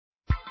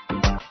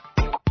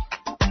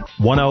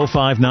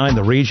1059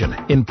 The Region,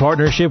 in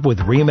partnership with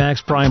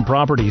RE/MAX Prime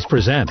Properties,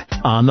 present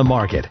On the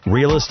Market,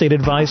 real estate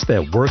advice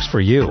that works for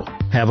you.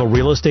 Have a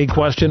real estate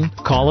question?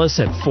 Call us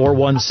at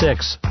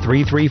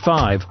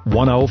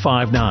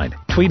 416-335-1059.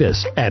 Tweet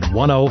us at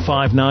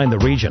 1059 The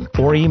Region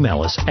or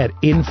email us at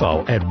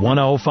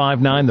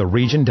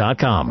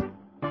info@1059theregion.com.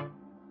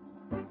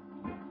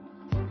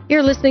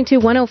 You're listening to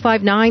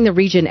 1059 The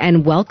Region,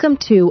 and welcome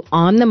to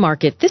On the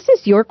Market. This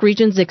is York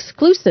Region's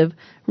exclusive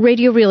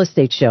radio real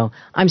estate show.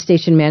 I'm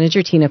station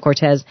manager Tina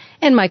Cortez,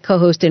 and my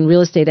co-host and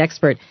real estate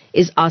expert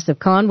is Asif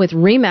Khan with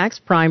RE/MAX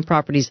Prime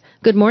Properties.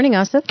 Good morning,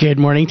 Asif. Good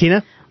morning,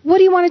 Tina. What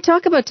do you want to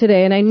talk about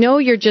today? And I know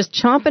you're just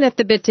chomping at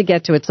the bit to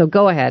get to it, so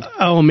go ahead.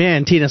 Oh,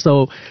 man, Tina.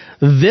 So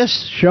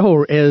this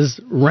show is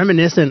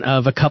reminiscent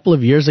of a couple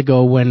of years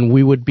ago when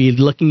we would be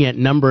looking at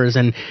numbers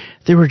and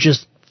they were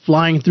just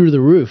flying through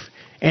the roof.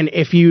 And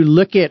if you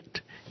look at,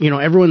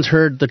 everyone's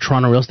heard the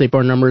Toronto Real Estate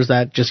Board numbers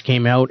that just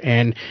came out,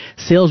 and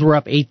sales were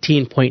up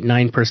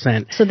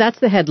 18.9%. So that's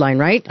the headline,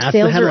 right? That's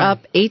sales the headline. are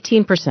up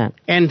 18%.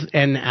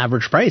 And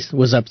average price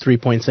was up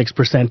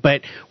 3.6%.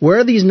 But where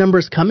are these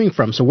numbers coming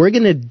from? So we're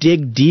going to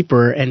dig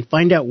deeper and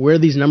find out where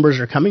these numbers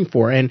are coming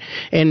from.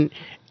 And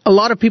a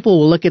lot of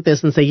people will look at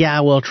this and say, yeah,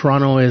 well,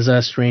 Toronto is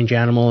a strange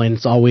animal and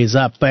it's always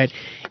up. But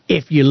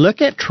if you look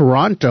at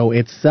Toronto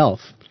itself,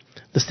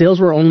 the sales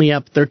were only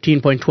up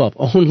 13.12%,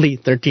 only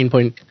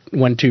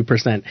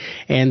 13.12%.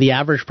 And the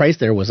average price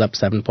there was up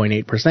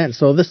 7.8%.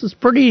 So this is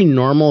pretty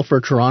normal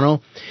for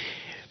Toronto.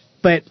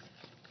 But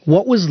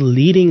what was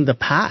leading the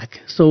pack?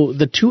 So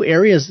the two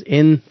areas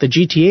in the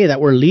GTA that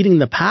were leading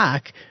the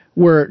pack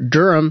were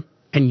Durham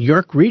and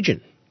York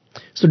Region.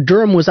 So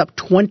Durham was up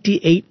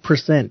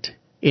 28%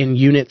 in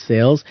unit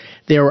sales.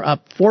 They were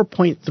up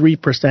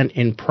 4.3%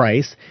 in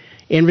price.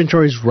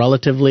 Inventory is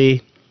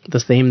relatively the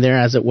same there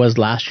as it was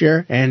last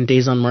year, and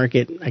days on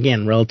market,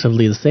 again,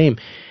 relatively the same.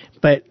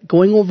 But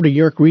going over to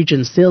York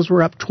Region, sales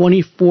were up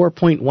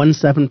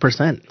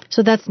 24.17%.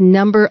 So that's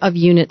number of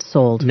units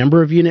sold.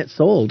 Number of units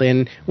sold.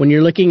 And when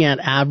you're looking at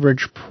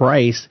average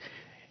price,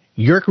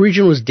 York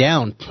Region was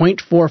down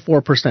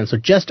 0.44%, so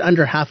just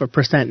under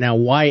 0.5%. Now,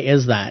 why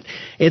is that?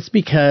 It's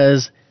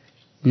because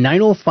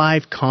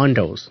 905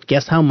 condos,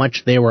 guess how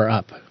much they were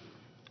up?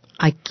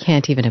 I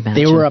can't even imagine.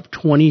 They were up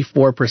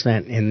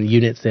 24% in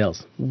unit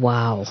sales.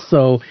 Wow.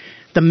 So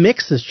the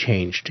mix has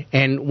changed.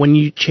 And when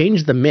you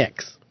change the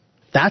mix,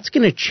 that's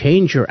going to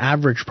change your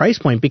average price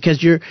point,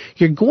 because you're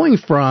going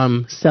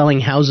from selling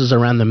houses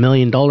around the $1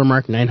 million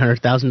mark,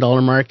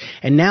 $900,000 mark,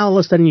 and now all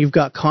of a sudden you've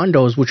got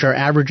condos which are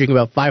averaging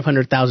about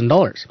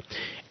 $500,000.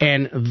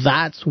 And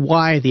that's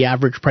why the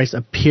average price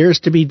appears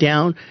to be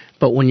down.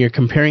 But when you're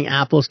comparing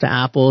apples to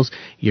apples,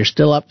 you're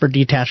still up for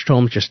detached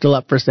homes, you're still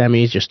up for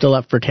semis, you're still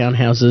up for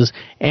townhouses,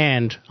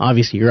 and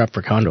obviously you're up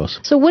for condos.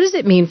 So what does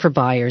it mean for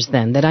buyers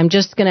then? That I'm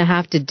just going to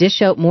have to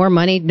dish out more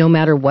money no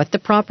matter what the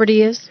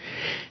property is?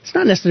 It's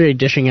not necessarily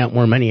dishing out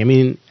more money. I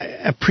mean,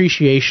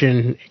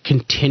 appreciation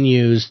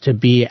continues to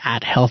be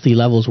at healthy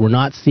levels. We're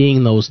not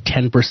seeing those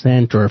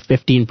 10% or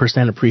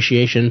 15%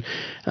 appreciation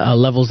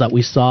levels that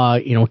we saw,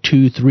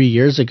 2-3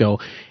 years ago.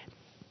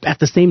 At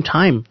the same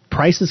time,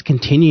 prices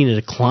continue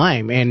to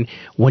climb. And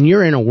when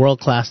you're in a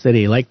world-class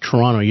city like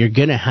Toronto, you're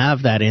going to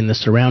have that in the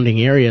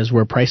surrounding areas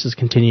where prices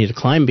continue to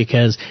climb,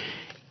 because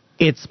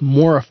it's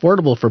more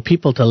affordable for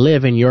people to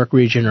live in York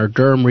Region or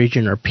Durham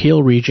Region or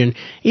Peel Region.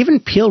 Even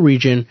Peel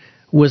Region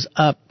was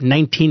up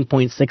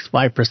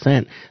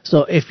 19.65%.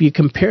 So if you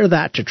compare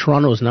that to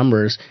Toronto's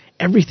numbers,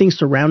 everything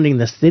surrounding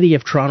the city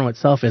of Toronto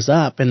itself is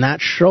up, and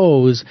that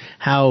shows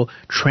how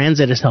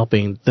transit is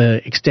helping. The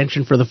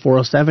extension for the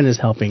 407 is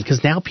helping,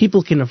 because now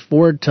people can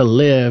afford to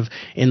live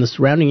in the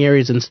surrounding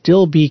areas and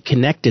still be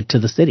connected to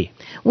the city.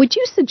 Would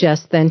you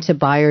suggest then to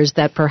buyers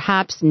that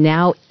perhaps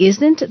now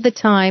isn't the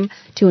time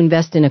to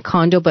invest in a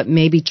condo, but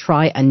maybe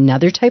try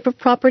another type of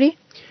property?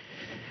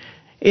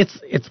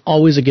 It's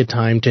always a good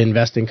time to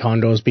invest in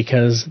condos,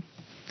 because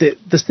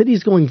the city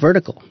is going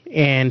vertical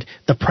and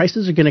the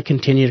prices are going to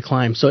continue to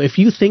climb. So if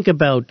you think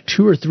about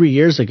 2 or 3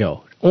 years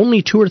ago,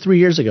 only 2 or 3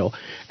 years ago,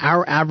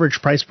 our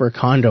average price for a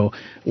condo,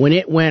 when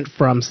it went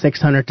from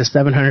 $600 to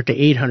 $700 to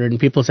 $800, and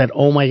people said,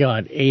 oh my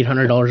God,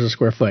 $800 a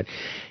square foot.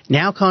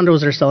 Now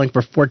condos are selling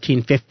for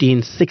 $1,400,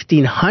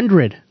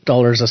 $1,500,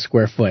 $1,600 a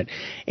square foot.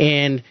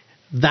 And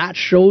that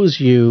shows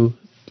you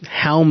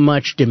how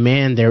much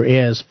demand there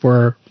is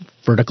for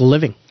vertical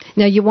living.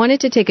 Now, you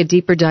wanted to take a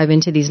deeper dive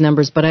into these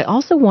numbers, but I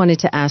also wanted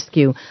to ask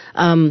you,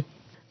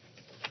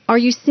 are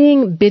you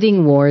seeing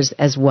bidding wars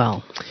as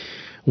well?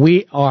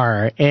 We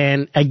are.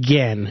 And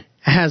again,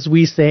 as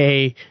we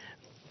say,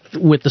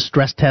 with the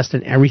stress test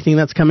and everything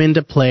that's come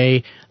into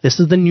play, this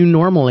is the new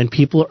normal and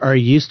people are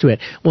used to it.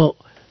 Well,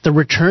 the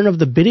return of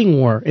the bidding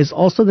war is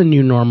also the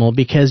new normal,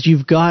 because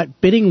you've got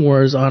bidding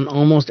wars on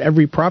almost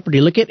every property.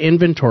 Look at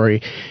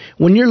inventory.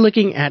 When you're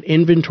looking at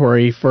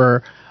inventory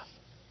for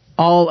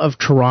all of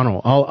Toronto,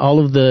 all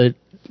of the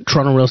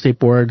Toronto Real Estate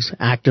Board's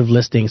active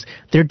listings,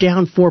 they're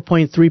down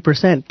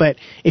 4.3%. But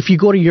if you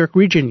go to York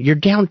Region, you're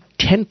down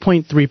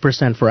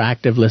 10.3% for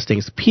active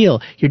listings.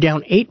 Peel, you're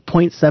down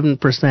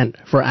 8.7%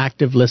 for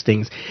active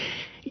listings.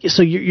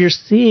 So you're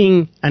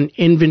seeing an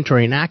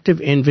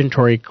active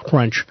inventory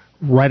crunch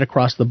right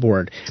across the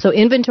board. So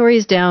inventory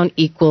is down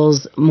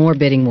equals more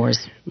bidding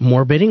wars.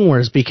 More bidding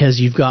wars because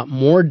you've got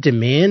more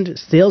demand.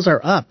 Sales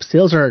are up.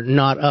 Sales are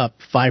not up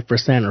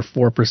 5%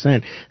 or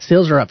 4%.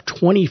 Sales are up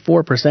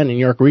 24% in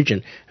York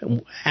Region.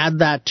 Add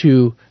that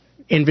to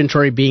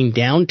inventory being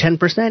down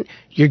 10%,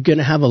 you're going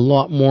to have a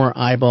lot more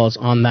eyeballs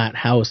on that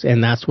house,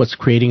 and that's what's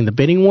creating the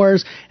bidding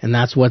wars, and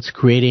that's what's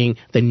creating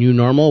the new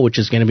normal, which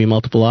is going to be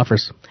multiple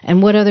offers.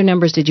 And what other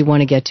numbers did you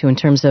want to get to in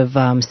terms of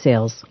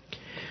sales?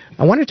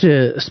 I wanted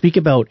to speak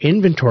about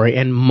inventory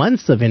and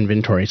months of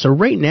inventory. So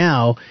right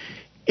now,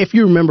 if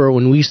you remember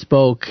when we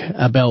spoke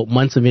about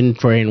months of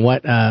inventory and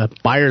what a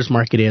buyer's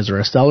market is or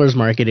a seller's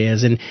market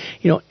is, and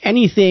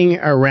anything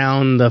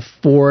around the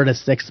 4 to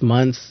 6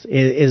 months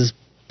is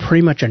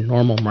pretty much a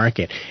normal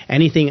market.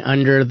 Anything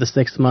under the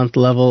 6 month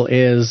level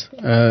is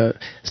a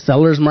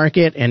seller's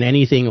market, and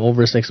anything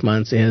over 6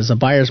 months is a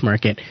buyer's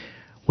market.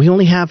 We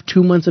only have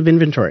 2 months of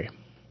inventory,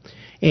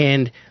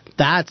 and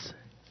that's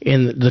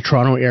in the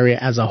Toronto area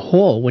as a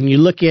whole. When you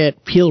look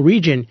at Peel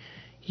Region,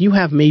 you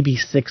have maybe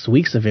 6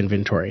 weeks of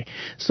inventory.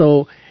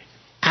 So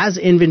as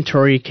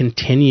inventory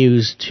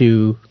continues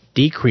to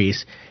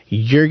decrease,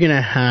 you're going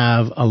to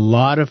have a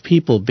lot of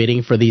people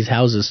bidding for these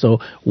houses.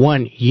 So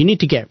one, you need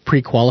to get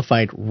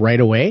pre-qualified right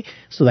away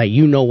so that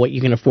you know what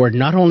you can afford,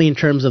 not only in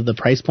terms of the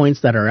price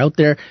points that are out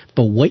there,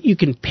 but what you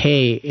can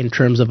pay in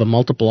terms of a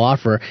multiple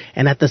offer.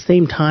 And at the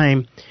same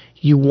time,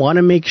 you want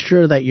to make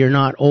sure that you're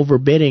not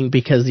overbidding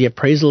because the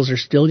appraisals are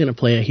still going to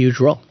play a huge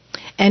role.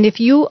 And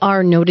if you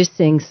are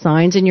noticing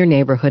signs in your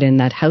neighborhood in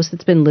that house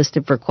that's been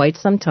listed for quite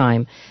some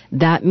time,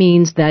 that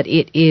means that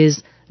it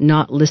is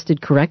not listed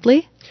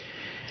correctly?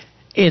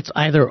 It's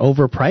either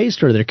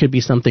overpriced or there could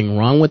be something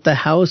wrong with the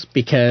house,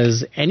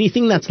 because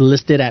anything that's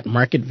listed at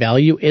market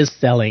value is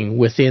selling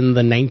within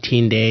the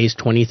 19 days,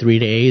 23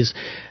 days.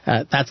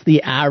 That's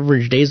the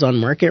average days on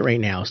market right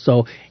now.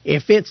 So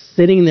if it's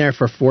sitting there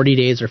for 40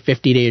 days or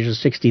 50 days or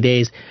 60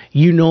 days,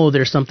 you know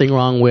there's something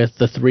wrong with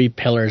the 3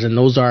 pillars, and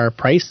those are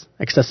price,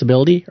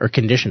 accessibility, or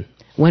condition.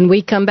 When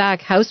we come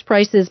back, house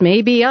prices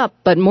may be up,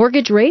 but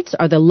mortgage rates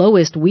are the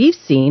lowest we've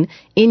seen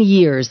in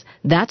years.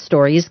 That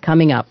story is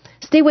coming up.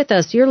 Stay with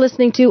us. You're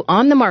listening to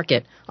On the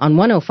Market on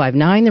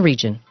 105.9 The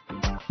Region.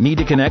 Need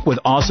to connect with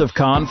Asif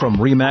Khan from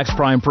RE/MAX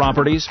Prime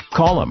Properties?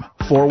 Call him,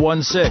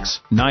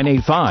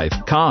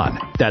 416-985-KHAN.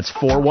 That's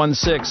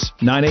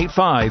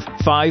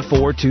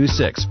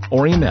 416-985-5426.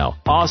 Or email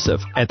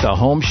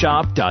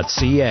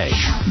asif@thehomeshop.ca.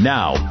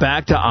 Now,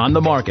 back to On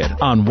the Market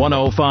on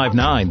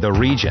 105.9 The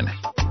Region.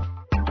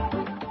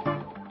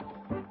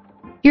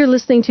 You're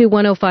listening to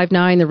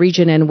 105.9 The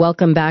Region, and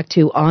welcome back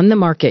to On the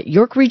Market,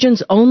 York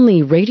Region's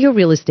only radio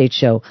real estate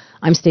show.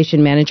 I'm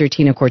station manager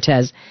Tina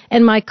Cortez,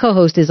 and my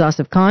co-host is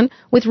Asif Khan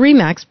with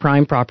RE/MAX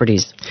Prime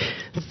Properties.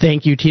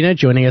 Thank you, Tina.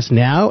 Joining us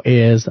now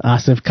is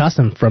Asif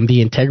Qasim from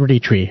the Integrity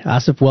Tree.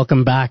 Asif,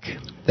 welcome back.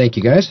 Thank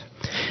you, guys.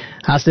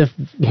 Asif,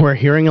 we're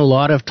hearing a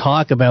lot of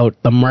talk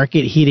about the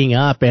market heating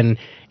up, and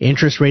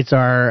interest rates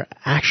are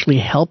actually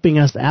helping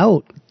us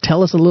out.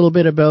 Tell us a little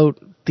bit about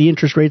the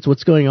interest rates,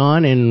 what's going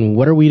on, and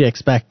what are we to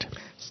expect?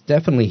 It's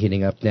definitely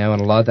heating up now,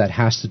 and a lot of that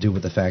has to do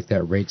with the fact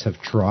that rates have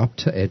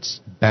dropped. It's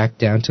back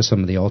down to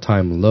some of the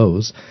all-time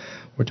lows.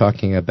 We're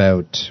talking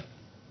about,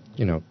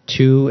 2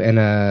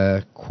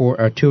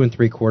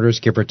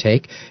 3/4, give or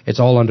take. It's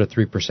all under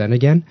 3%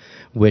 again,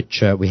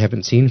 which we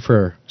haven't seen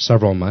for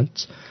several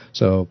months.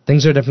 So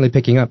things are definitely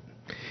picking up.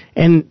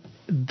 And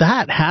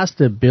that has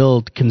to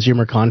build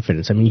consumer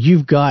confidence. I mean,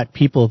 you've got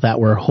people that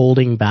were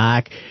holding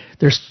back.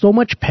 There's so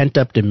much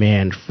pent-up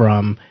demand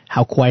from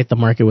how quiet the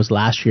market was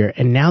last year.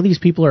 And now these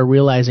people are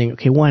realizing,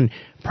 okay, one,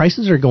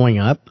 prices are going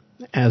up,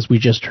 as we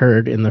just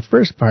heard in the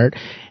first part.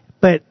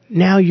 But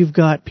now you've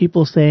got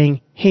people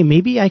saying, hey,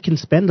 maybe I can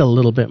spend a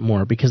little bit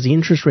more because the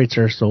interest rates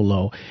are so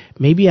low.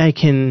 Maybe I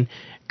can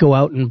go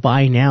out and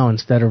buy now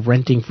instead of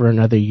renting for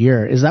another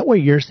year. Is that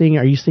what you're seeing?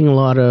 Are you seeing a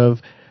lot of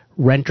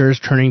renters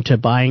turning to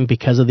buying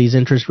because of these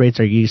interest rates?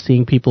 Are you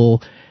seeing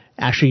people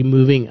actually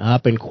moving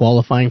up and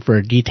qualifying for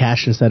a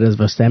detached instead of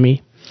a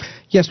semi?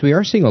 Yes, we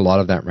are seeing a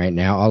lot of that right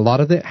now. A lot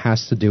of it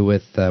has to do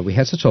with we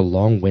had such a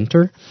long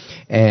winter,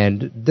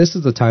 and this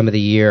is the time of the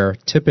year,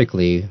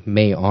 typically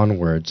May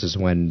onwards, is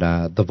when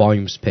the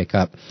volumes pick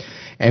up.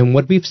 And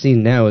what we've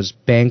seen now is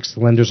banks,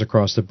 lenders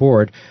across the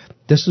board,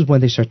 this is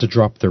when they start to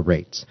drop their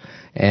rates.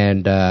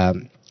 And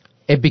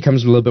it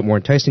becomes a little bit more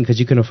enticing because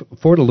you can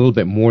afford a little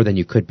bit more than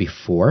you could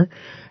before.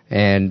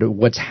 And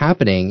what's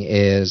happening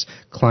is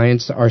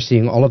clients are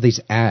seeing all of these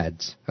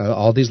ads.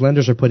 All these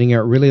lenders are putting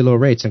out really low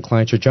rates, and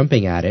clients are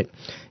jumping at it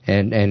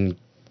and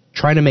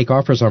trying to make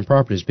offers on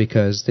properties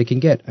because they can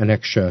get an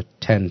extra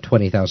 $10,000,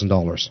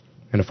 $20,000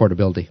 in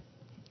affordability.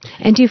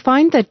 And do you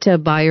find that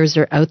buyers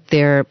are out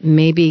there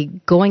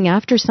maybe going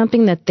after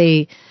something that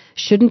they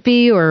shouldn't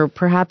be or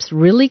perhaps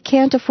really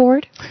can't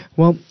afford?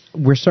 Well,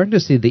 we're starting to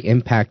see the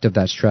impact of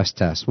that stress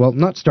test. Well,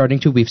 not starting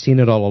to. We've seen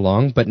it all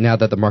along, but now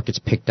that the market's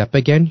picked up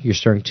again, you're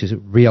starting to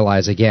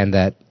realize again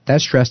that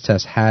that stress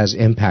test has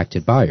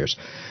impacted buyers.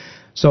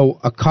 So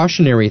a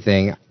cautionary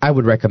thing, I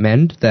would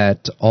recommend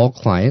that all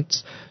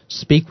clients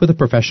speak with a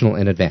professional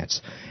in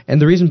advance.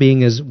 And the reason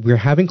being is we're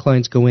having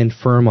clients go in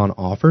firm on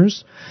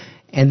offers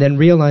and then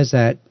realize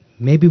that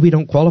maybe we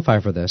don't qualify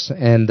for this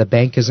and the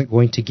bank isn't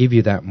going to give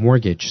you that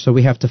mortgage. So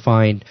we have to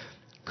find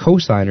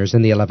co-signers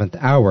in the 11th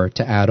hour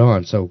to add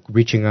on. So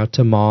reaching out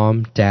to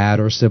mom, dad,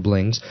 or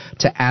siblings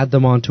to add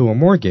them onto a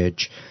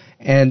mortgage.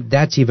 And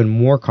that's even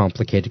more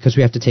complicated because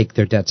we have to take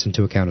their debts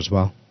into account as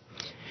well.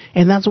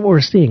 And that's what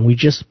we're seeing. We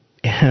just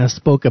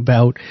spoke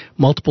about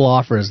multiple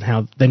offers and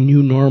how the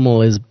new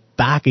normal is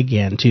back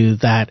again to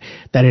that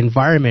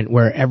environment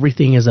where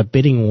everything is a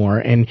bidding war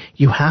and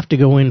you have to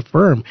go in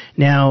firm.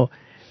 Now,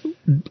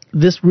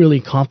 this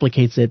really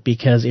complicates it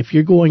because if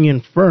you're going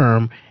in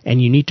firm and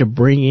you need to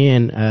bring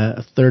in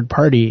a third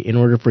party in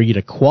order for you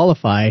to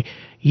qualify,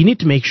 you need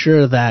to make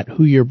sure that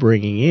who you're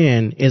bringing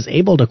in is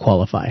able to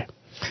qualify.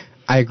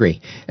 I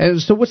agree.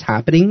 And so what's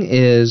happening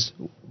is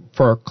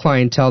for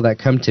clientele that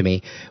come to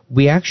me,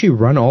 we actually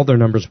run all their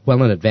numbers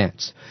well in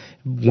advance.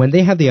 When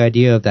they have the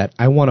idea of that,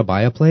 I want to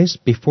buy a place,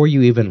 before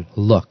you even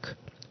look,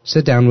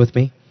 sit down with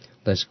me.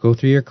 Let's go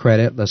through your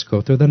credit. Let's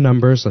go through the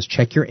numbers. Let's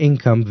check your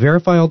income.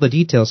 Verify all the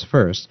details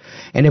first.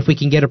 And if we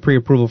can get a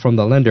pre-approval from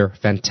the lender,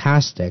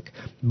 fantastic.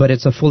 But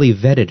it's a fully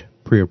vetted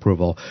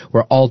pre-approval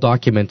where all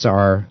documents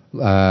are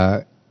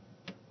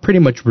pretty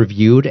much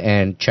reviewed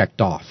and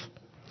checked off.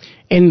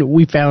 And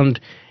we found,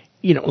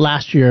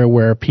 last year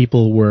where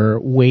people were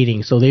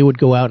waiting. So they would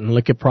go out and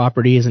look at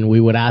properties and we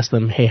would ask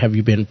them, hey, have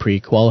you been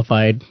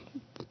pre-qualified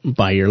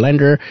by your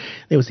lender?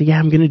 They would say, yeah,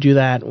 I'm going to do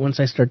that. Once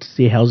I start to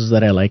see houses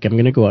that I like, I'm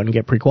going to go out and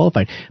get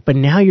pre-qualified. But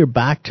now you're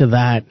back to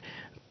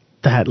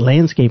that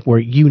landscape where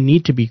you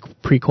need to be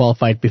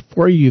pre-qualified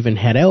before you even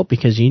head out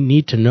because you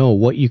need to know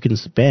what you can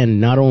spend,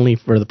 not only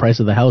for the price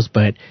of the house,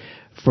 but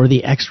for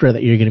the extra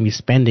that you're going to be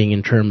spending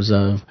in terms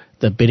of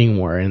the bidding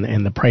war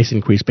and the price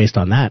increase based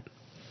on that.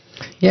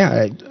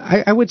 Yeah,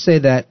 I would say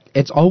that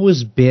it's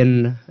always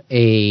been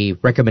a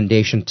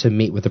recommendation to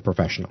meet with a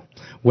professional.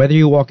 Whether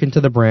you walk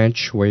into the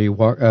branch, where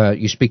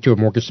you speak to a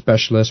mortgage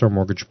specialist or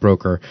mortgage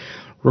broker,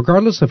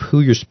 regardless of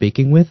who you're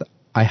speaking with,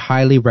 I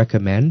highly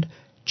recommend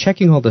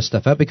checking all this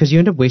stuff out because you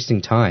end up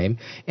wasting time.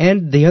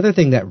 And the other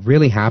thing that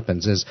really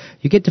happens is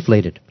you get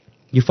deflated.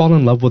 You fall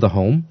in love with a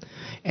home,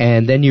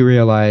 and then you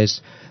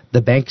realize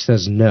the bank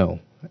says no.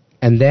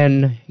 And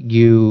then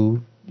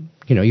you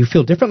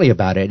feel differently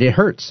about it. It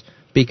hurts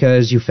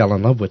because you fell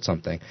in love with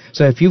something.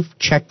 So if you've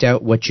checked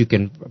out what you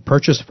can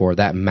purchase for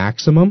that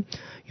maximum,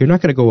 you're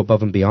not going to go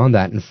above and beyond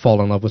that and fall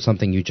in love with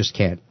something you just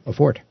can't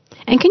afford.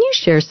 And can you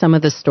share some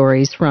of the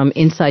stories from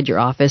inside your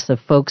office of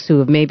folks who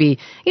have maybe,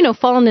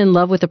 fallen in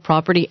love with a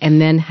property and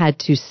then had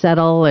to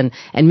settle and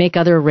make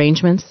other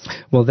arrangements?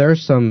 Well, there are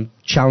some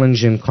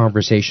challenging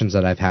conversations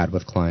that I've had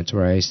with clients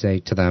where I say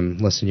to them,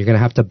 listen, you're going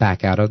to have to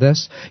back out of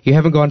this. You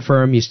haven't gone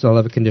firm. You still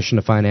have a condition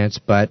of finance,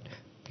 but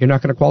you're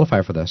not going to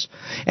qualify for this.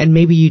 And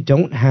maybe you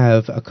don't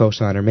have a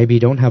cosigner. Maybe you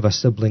don't have a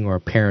sibling or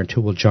a parent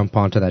who will jump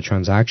onto that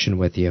transaction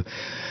with you.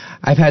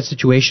 I've had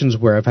situations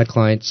where I've had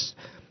clients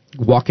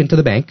walk into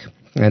the bank,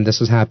 and this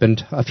has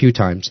happened a few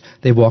times.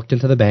 They've walked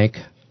into the bank,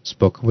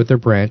 spoke with their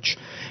branch,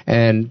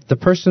 and the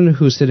person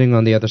who's sitting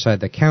on the other side of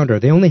the counter,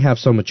 they only have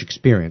so much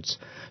experience.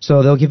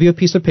 So they'll give you a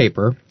piece of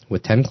paper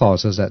with 10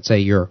 clauses that say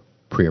you're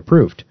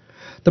pre-approved.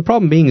 The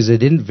problem being is they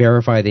didn't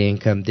verify the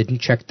income,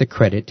 didn't check the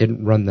credit,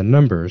 didn't run the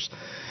numbers,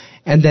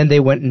 and then they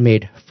went and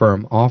made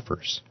firm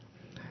offers.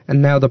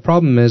 And now the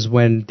problem is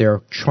when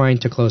they're trying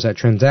to close that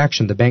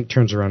transaction, the bank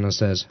turns around and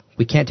says,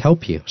 we can't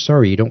help you.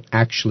 Sorry, you don't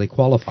actually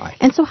qualify.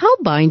 And so how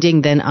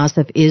binding then,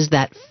 Asif, is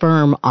that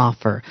firm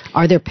offer?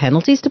 Are there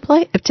penalties to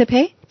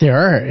pay? There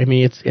are. I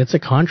mean, it's a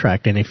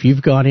contract. And if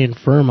you've gone in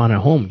firm on a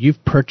home,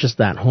 you've purchased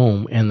that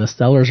home and the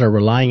sellers are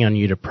relying on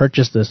you to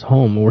purchase this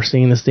home. We're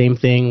seeing the same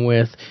thing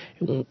with,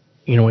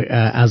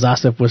 as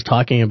Asif was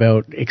talking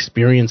about,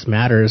 experience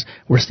matters.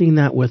 We're seeing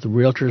that with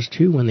realtors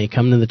too when they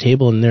come to the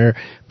table and they're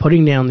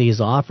putting down these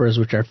offers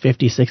which are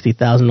 $50,000,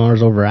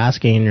 $60,000 over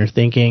asking, and you're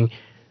thinking,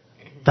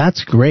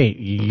 that's great.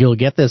 You'll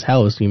get this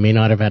house. You may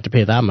not have had to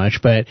pay that much,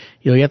 but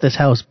you'll get this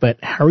house. But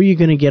how are you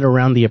going to get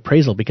around the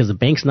appraisal? Because the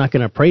bank's not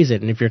going to appraise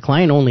it. And if your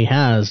client only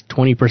has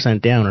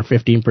 20% down or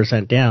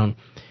 15% down,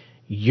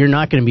 you're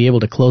not going to be able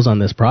to close on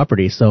this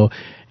property. So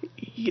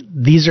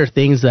these are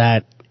things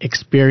that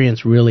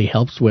experience really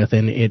helps with,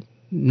 and it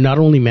not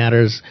only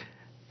matters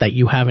that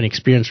you have an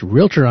experienced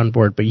realtor on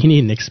board, but you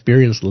need an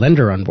experienced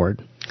lender on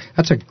board.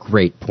 That's a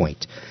great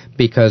point,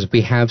 because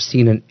we have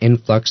seen an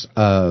influx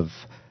of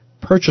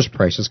purchase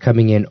prices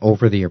coming in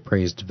over the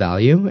appraised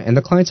value, and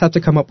the clients have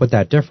to come up with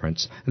that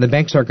difference, and the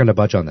banks aren't going to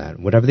budge on that.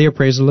 Whatever the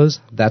appraisal is,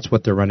 that's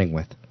what they're running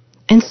with.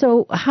 And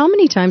so how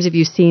many times have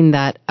you seen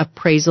that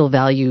appraisal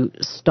value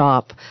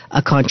stop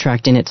a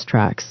contract in its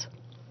tracks?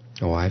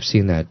 Oh, I've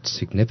seen that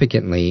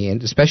significantly,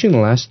 and especially in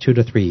the last 2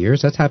 to 3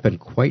 years, that's happened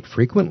quite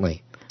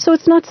frequently. So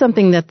it's not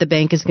something that the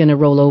bank is going to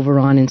roll over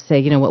on and say,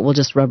 you know what, we'll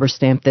just rubber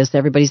stamp this.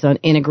 Everybody's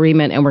in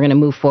agreement and we're going to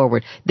move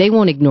forward. They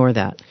won't ignore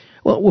that.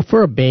 Well,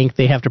 for a bank,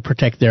 they have to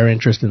protect their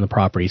interest in the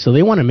property. So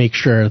they want to make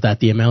sure that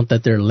the amount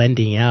that they're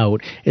lending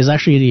out is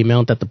actually the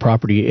amount that the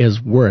property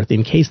is worth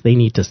in case they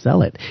need to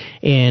sell it.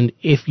 And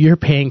if you're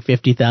paying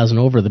 $50,000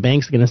 over, the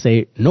bank's going to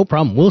say, no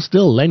problem, we'll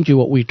still lend you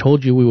what we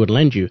told you we would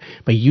lend you,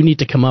 but you need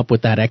to come up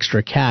with that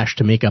extra cash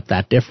to make up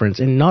that difference.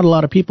 And not a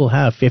lot of people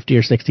have $50,000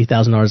 or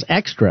 $60,000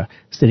 extra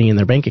sitting in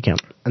their bank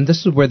account. And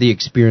this is where the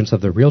experience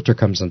of the realtor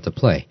comes into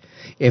play.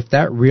 If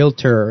that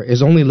realtor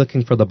is only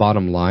looking for the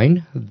bottom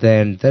line,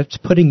 then that's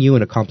putting you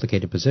in a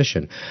complicated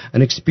position.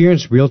 An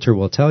experienced realtor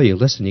will tell you,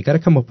 listen, you got to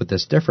come up with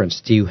this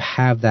difference. Do you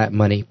have that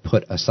money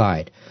put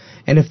aside?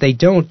 And if they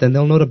don't, then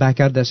they'll know to back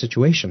out of that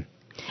situation.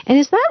 And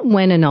is that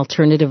when an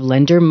alternative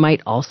lender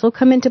might also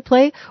come into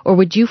play, or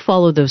would you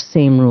follow those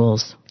same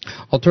rules?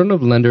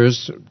 Alternative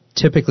lenders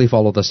typically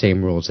follow the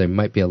same rules. There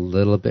might be a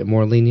little bit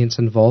more lenience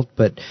involved,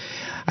 but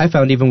I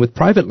found even with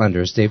private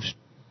lenders, they've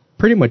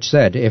pretty much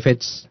said if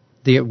it's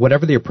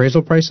whatever the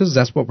appraisal price is,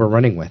 that's what we're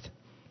running with.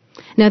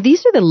 Now,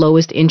 these are the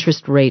lowest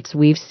interest rates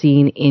we've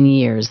seen in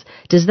years.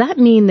 Does that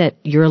mean that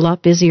you're a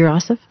lot busier,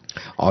 Asif?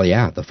 Oh,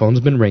 yeah. The phone's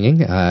been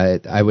ringing.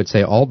 I would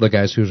say all the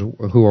guys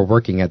who are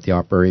working at the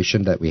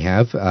operation that we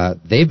have,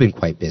 they've been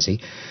quite busy.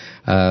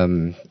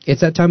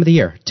 It's that time of the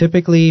year.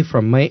 Typically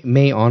from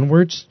May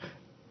onwards,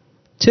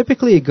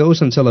 typically it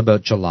goes until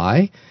about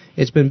July.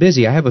 It's been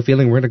busy. I have a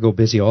feeling we're going to go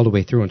busy all the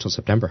way through until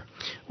September.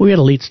 We had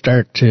a late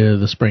start to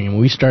the spring,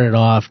 and we started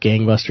off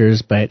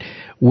gangbusters, but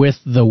with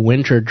the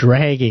winter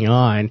dragging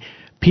on,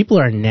 people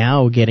are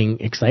now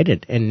getting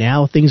excited, and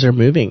now things are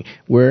moving.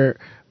 We're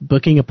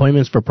booking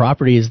appointments for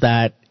properties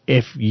that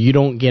if you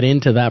don't get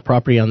into that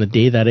property on the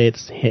day that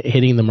it's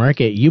hitting the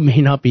market, you may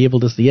not be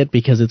able to see it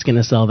because it's going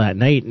to sell that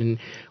night. And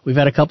we've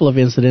had a couple of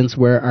incidents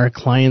where our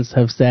clients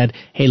have said,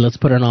 hey, let's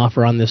put an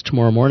offer on this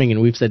tomorrow morning.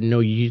 And we've said, no,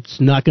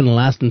 it's not going to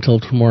last until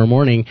tomorrow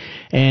morning.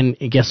 And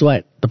guess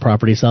what? The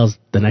property sells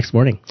the next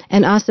morning.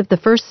 And Asif, the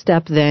first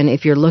step then,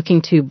 if you're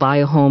looking to buy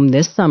a home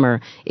this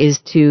summer, is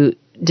to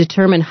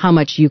determine how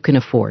much you can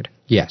afford.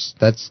 Yes,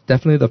 that's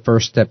definitely the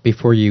first step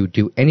before you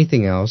do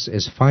anything else,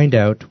 is find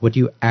out what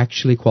you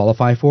actually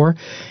qualify for.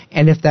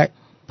 And if that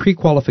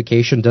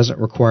pre-qualification doesn't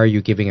require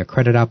you giving a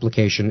credit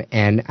application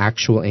and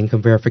actual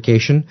income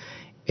verification,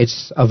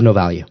 it's of no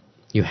value.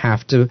 You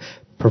have to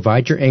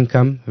provide your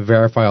income,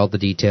 verify all the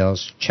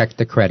details, check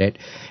the credit,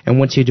 and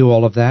once you do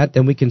all of that,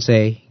 then we can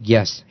say,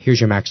 yes, here's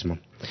your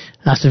maximum.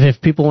 So if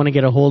people want to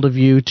get a hold of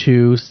you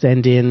to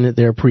send in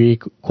their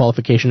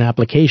pre-qualification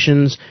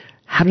applications,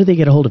 how do they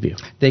get a hold of you?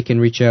 They can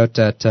reach out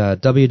at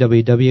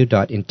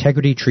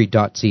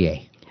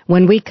www.integritytree.ca.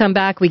 When we come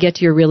back, we get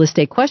to your real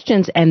estate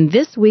questions and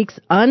this week's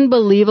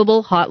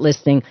unbelievable hot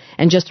listing.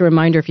 And just a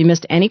reminder, if you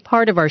missed any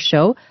part of our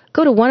show,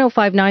 go to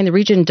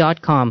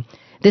 1059theregion.com.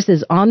 This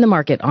is On the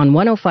Market on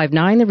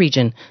 1059 The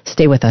Region.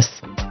 Stay with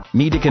us.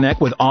 Need to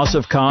connect with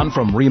Asif Khan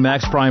from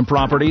RE/MAX Prime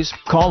Properties?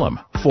 Call him,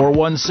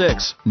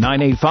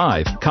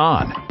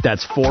 416-985-KHAN.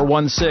 That's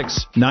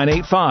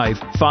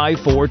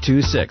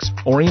 416-985-5426.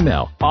 Or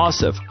email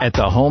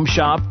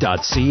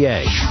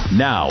asif@thehomeshop.ca.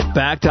 Now,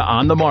 back to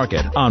On the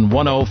Market on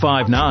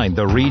 1059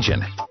 The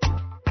Region.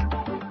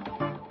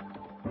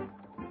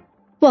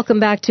 Welcome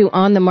back to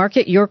On the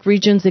Market, York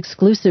Region's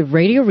exclusive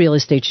radio real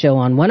estate show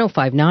on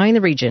 1059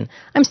 The Region.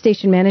 I'm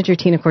station manager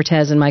Tina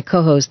Cortez, and my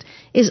co-host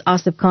is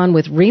Asif Khan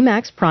with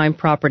RE/MAX Prime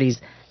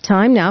Properties.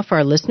 Time now for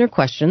our listener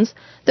questions.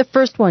 The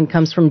first one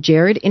comes from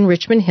Jared in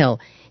Richmond Hill.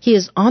 He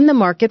is on the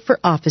market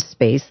for office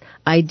space,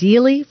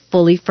 ideally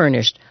fully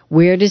furnished.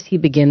 Where does he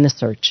begin the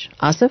search?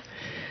 Asif?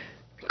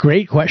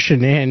 Great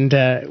question, and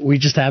we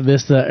just had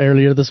this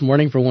earlier this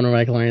morning for one of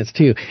my clients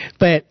too.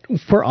 But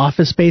for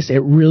office space,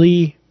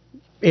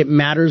 it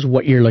matters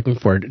what you're looking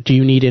for. Do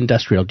you need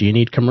industrial? Do you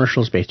need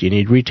commercial space? Do you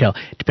need retail?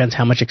 It depends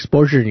how much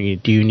exposure you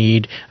need. Do you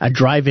need a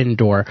drive-in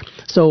door?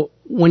 So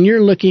when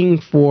you're looking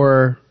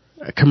for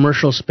a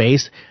commercial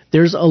space,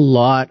 there's a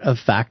lot of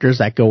factors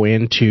that go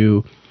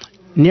into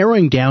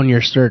narrowing down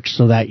your search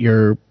so that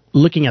you're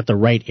looking at the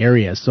right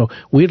areas. So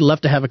we'd love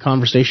to have a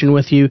conversation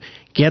with you,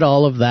 get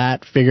all of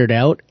that figured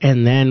out,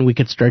 and then we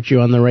could start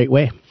you on the right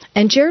way.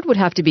 And Jared would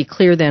have to be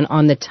clear then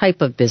on the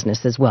type of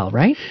business as well,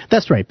 right?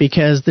 That's right,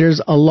 because there's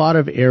a lot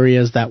of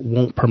areas that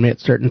won't permit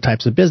certain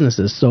types of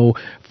businesses. So,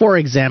 for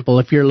example,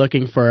 if you're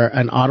looking for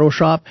an auto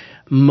shop,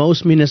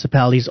 most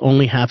municipalities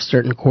only have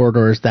certain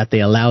corridors that they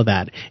allow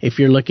that. If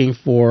you're looking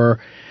for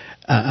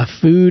a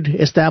food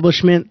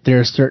establishment, there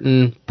are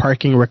certain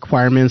parking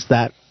requirements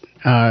that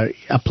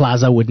a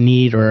plaza would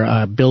need or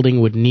a building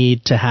would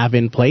need to have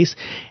in place.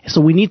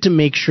 So we need to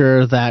make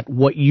sure that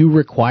what you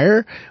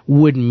require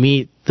would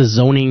meet the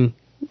zoning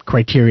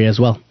criteria as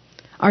well.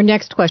 Our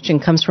next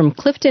question comes from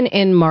Clifton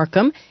in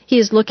Markham. He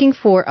is looking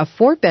for a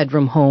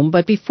 4-bedroom home,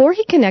 but before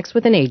he connects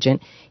with an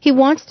agent, he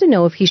wants to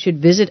know if he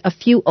should visit a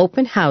few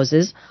open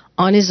houses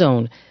on his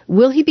own?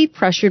 Will he be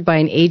pressured by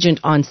an agent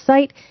on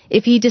site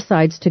if he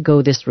decides to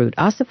go this route?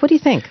 Asif, what do you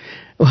think?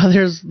 Well,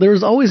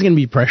 there's always going to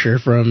be pressure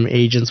from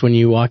agents when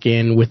you walk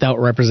in without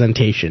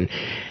representation.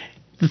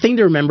 The thing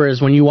to remember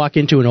is when you walk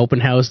into an open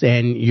house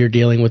and you're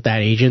dealing with that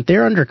agent,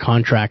 they're under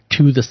contract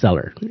to the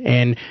seller.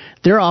 And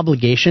their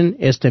obligation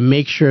is to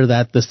make sure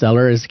that the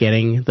seller is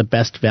getting the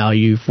best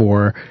value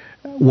for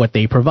what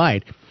they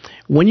provide.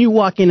 When you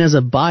walk in as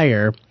a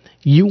buyer,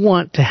 you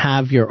want to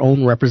have your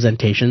own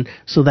representation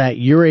so that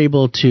you're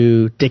able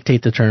to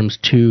dictate the terms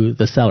to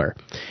the seller.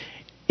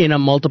 In a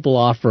multiple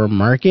offer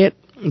market,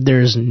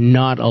 there's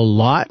not a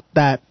lot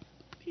that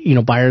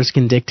buyers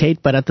can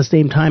dictate, but at the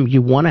same time,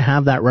 you want to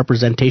have that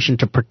representation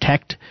to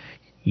protect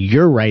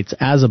your rights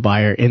as a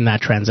buyer in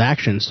that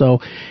transaction. So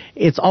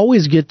it's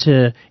always good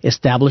to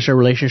establish a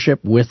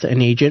relationship with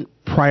an agent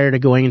prior to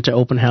going into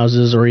open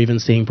houses or even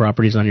seeing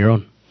properties on your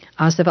own.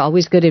 Asif,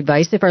 always good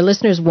advice. If our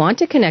listeners want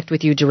to connect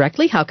with you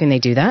directly, how can they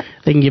do that?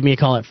 They can give me a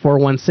call at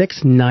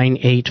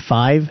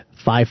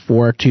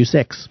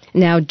 416-985-5426.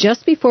 Now,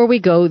 just before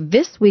we go,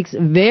 this week's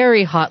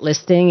very hot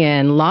listing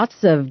and lots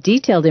of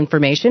detailed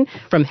information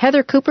from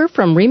Heather Cooper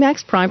from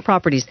RE/MAX Prime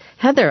Properties.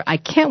 Heather, I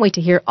can't wait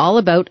to hear all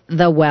about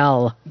The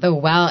Well. The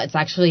Well, it's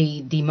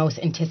actually the most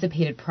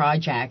anticipated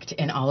project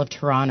in all of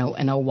Toronto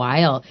in a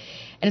while.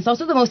 And it's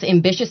also the most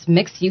ambitious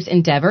mixed-use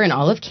endeavor in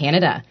all of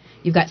Canada.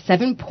 You've got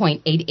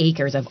 7.8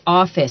 acres of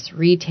office,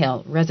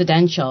 retail,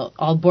 residential,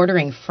 all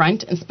bordering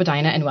Front and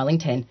Spadina and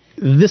Wellington.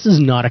 This is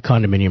not a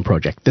condominium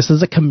project. This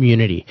is a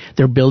community.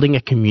 They're building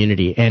a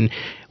community. And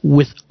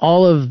with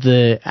all of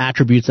the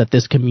attributes that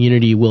this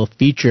community will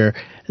feature,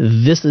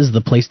 this is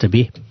the place to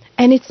be.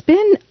 And it's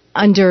been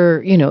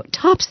under,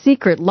 top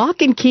secret,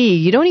 lock and key.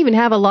 You don't even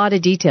have a lot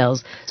of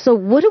details. So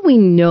what do we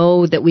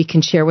know that we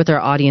can share with our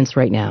audience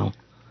right now?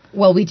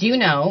 Well, we do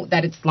know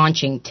that it's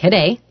launching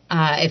today.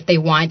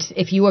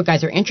 If you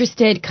guys are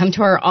interested, come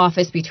to our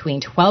office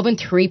between 12 and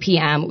 3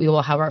 p.m. We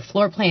will have our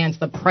floor plans,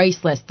 the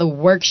price list, the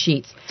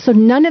worksheets. So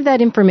none of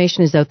that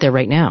information is out there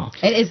right now?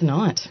 It is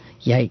not.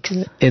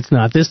 Yikes. It's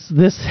not.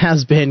 This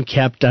has been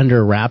kept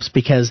under wraps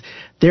because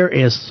there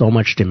is so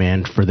much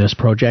demand for this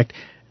project.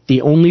 The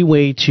only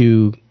way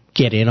to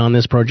get in on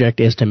this project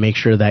is to make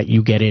sure that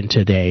you get in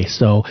today.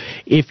 So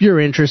if you're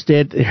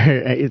interested,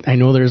 I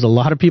know there's a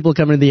lot of people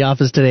coming to the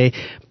office today,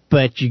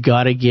 but you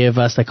got to give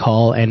us a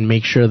call and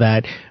make sure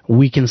that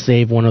we can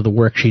save one of the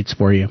worksheets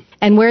for you.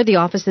 And where the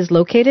office is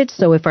located,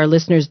 so if our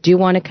listeners do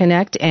want to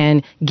connect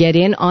and get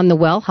in on The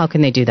Well, how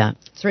can they do that?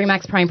 It's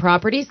RE/MAX Prime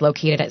Properties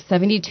located at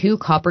 72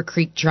 Copper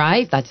Creek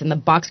Drive. That's in the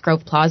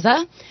Boxgrove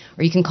Plaza.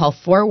 Or you can call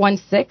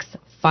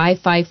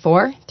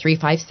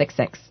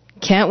 416-554-3566.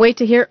 Can't wait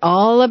to hear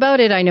all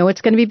about it. I know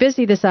it's going to be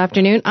busy this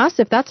afternoon.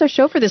 Asif, that's our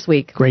show for this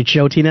week. Great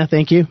show, Tina.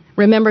 Thank you.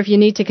 Remember, if you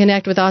need to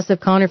connect with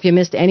Asif Khan or if you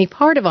missed any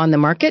part of On the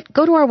Market,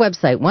 go to our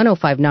website,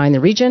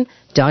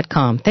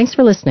 1059theregion.com. Thanks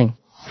for listening.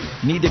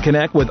 Need to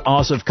connect with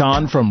Asif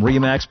Khan from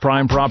RE/MAX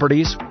Prime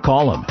Properties?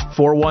 Call him,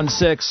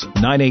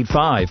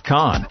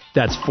 416-985-KHAN.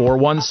 That's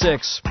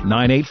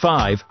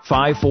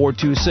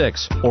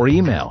 416-985-5426. Or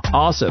email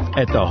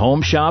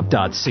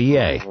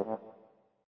asif@thehomeshop.ca.